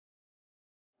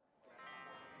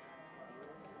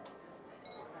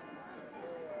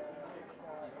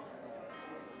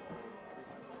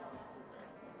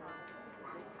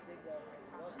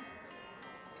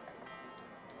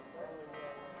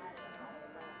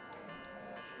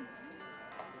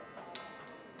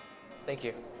Thank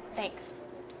you. Thanks.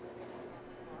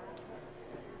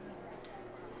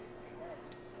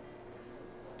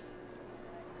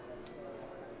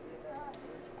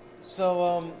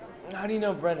 So, how do you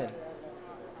know Brennan?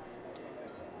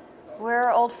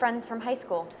 We're old friends from high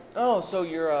school. Oh, so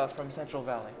you're from Central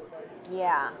Valley.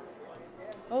 Yeah.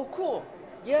 Oh, cool.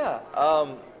 Yeah.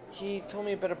 He told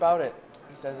me a bit about it.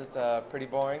 He says it's pretty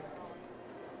boring.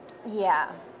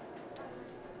 Yeah.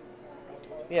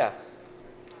 Yeah.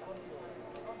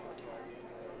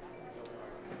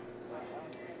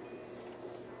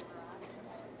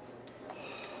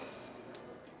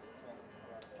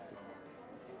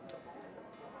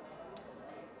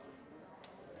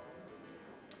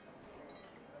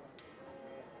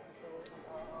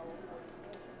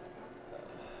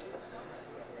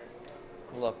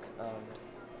 Look,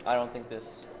 I don't think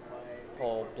this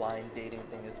whole blind dating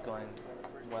thing is going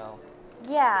well.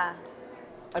 Yeah.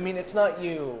 I mean, it's not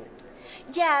you.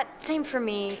 Yeah, same for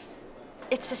me.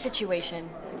 It's the situation.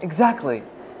 Exactly.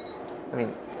 I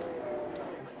mean,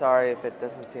 I'm sorry if it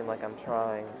doesn't seem like I'm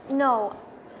trying. No,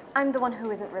 I'm the one who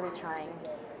isn't really trying.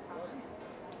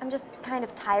 I'm just kind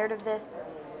of tired of this.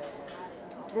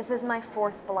 This is my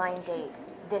 4th blind date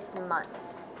this month.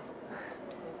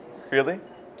 Really?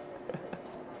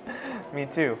 Me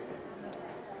too.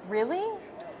 Really?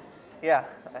 Yeah.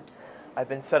 I've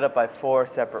been set up by 4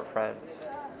 separate friends.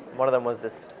 One of them was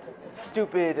this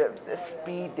stupid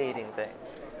speed dating thing.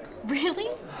 Really?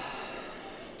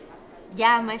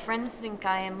 Yeah, my friends think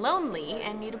I am lonely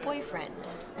and need a boyfriend.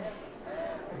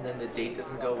 And then the date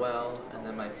doesn't go well, and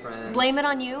then my friends... Blame it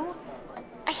on you?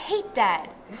 I hate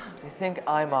that. They think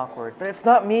I'm awkward, but it's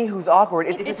not me who's awkward.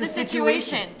 It's the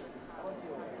situation.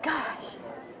 Gosh.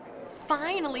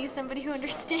 Finally, somebody who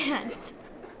understands.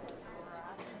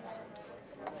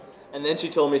 And then she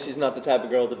told me she's not the type of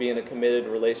girl to be in a committed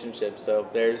relationship, so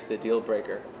there's the deal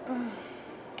breaker.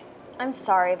 I'm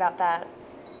sorry about that.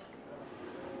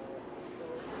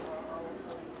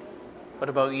 What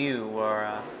about you,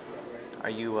 or are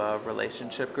you a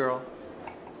relationship girl?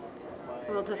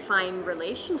 We'll define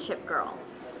relationship girl.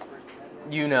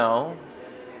 You know,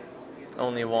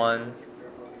 only one,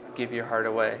 give your heart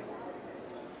away.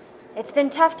 It's been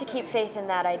tough to keep faith in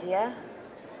that idea.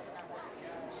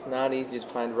 It's not easy to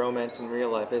find romance in real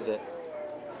life, is it?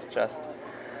 It's just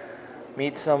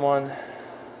meet someone,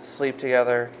 sleep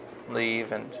together,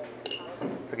 leave, and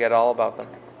forget all about them.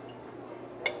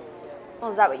 Well,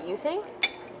 is that what you think?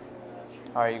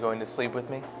 Are you going to sleep with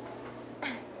me?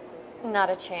 Not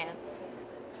a chance.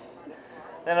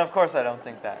 Then of course I don't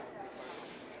think that.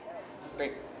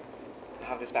 Great. I'll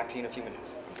have this back to you in a few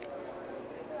minutes.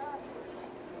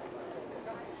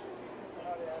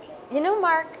 You know,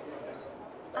 Mark,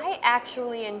 I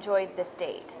actually enjoyed this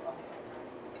date.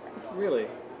 Really?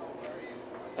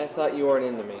 I thought you weren't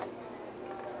into me.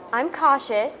 I'm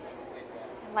cautious.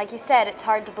 Like you said, it's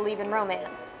hard to believe in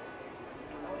romance.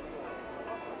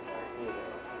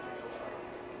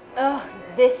 Ugh,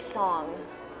 this song.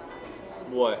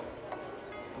 What?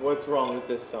 What's wrong with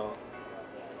this song?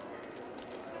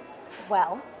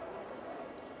 Well,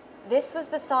 this was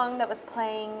the song that was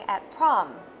playing at prom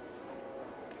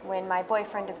when my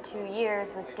boyfriend of 2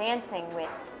 years was dancing with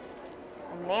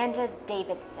Amanda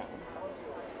Davidson.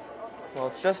 Well,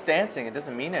 it's just dancing. It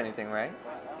doesn't mean anything, right?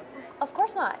 Of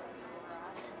course not.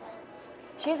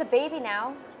 She has a baby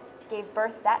now, gave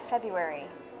birth that February.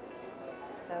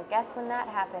 So guess when that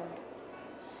happened?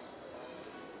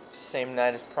 Same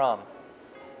night as prom.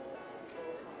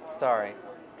 Sorry.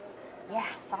 Yeah,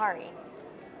 sorry.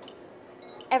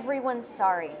 Everyone's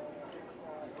sorry.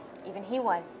 Even he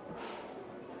was.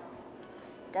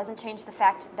 Doesn't change the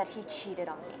fact that he cheated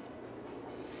on me.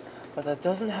 But that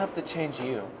doesn't have to change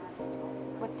you.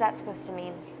 What's that supposed to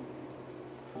mean?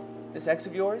 This ex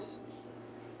of yours,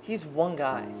 he's one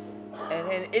guy. And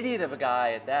an idiot of a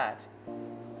guy at that.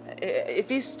 If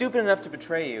he's stupid enough to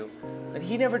betray you, then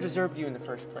he never deserved you in the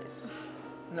first place.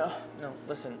 No,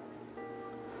 listen.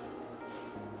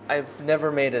 I've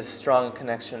never made a strong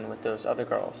connection with those other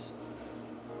girls.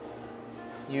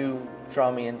 You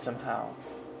draw me in somehow.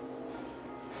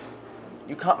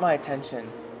 You caught my attention.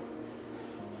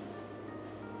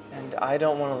 And I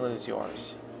don't want to lose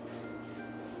yours.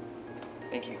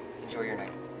 Thank you. Enjoy your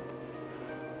night.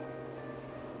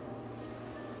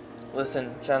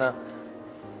 Listen, Jenna,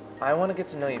 I want to get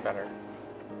to know you better.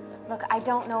 Look, I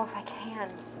don't know if I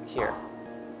can. Here.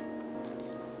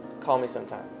 Call me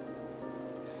sometime.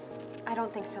 I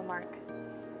don't think so, Mark.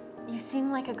 You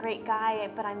seem like a great guy,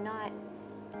 but I'm not.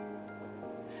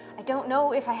 I don't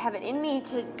know if I have it in me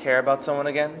to... Care about someone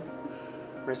again?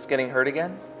 Risk getting hurt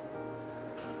again?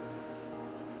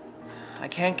 I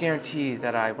can't guarantee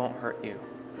that I won't hurt you.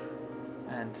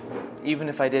 And even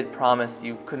if I did promise,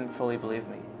 you couldn't fully believe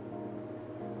me.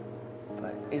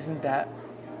 But isn't that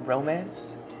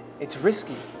romance? It's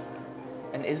risky.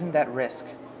 And isn't that risk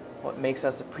what makes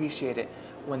us appreciate it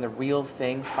when the real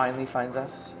thing finally finds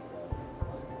us?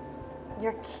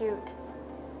 You're cute.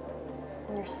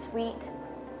 And you're sweet.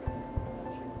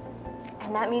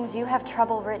 And that means you have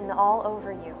trouble written all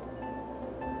over you.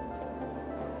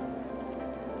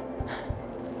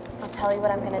 I'll tell you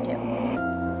what I'm gonna do.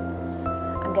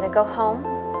 I'm gonna go home.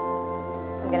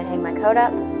 I'm gonna hang my coat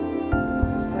up.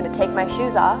 I'm gonna take my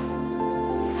shoes off.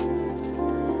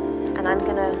 And I'm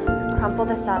gonna crumple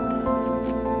this up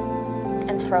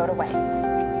and throw it away.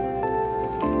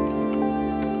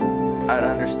 I'd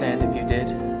understand if you did.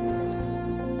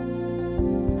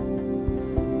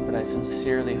 But I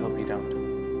sincerely hope you don't.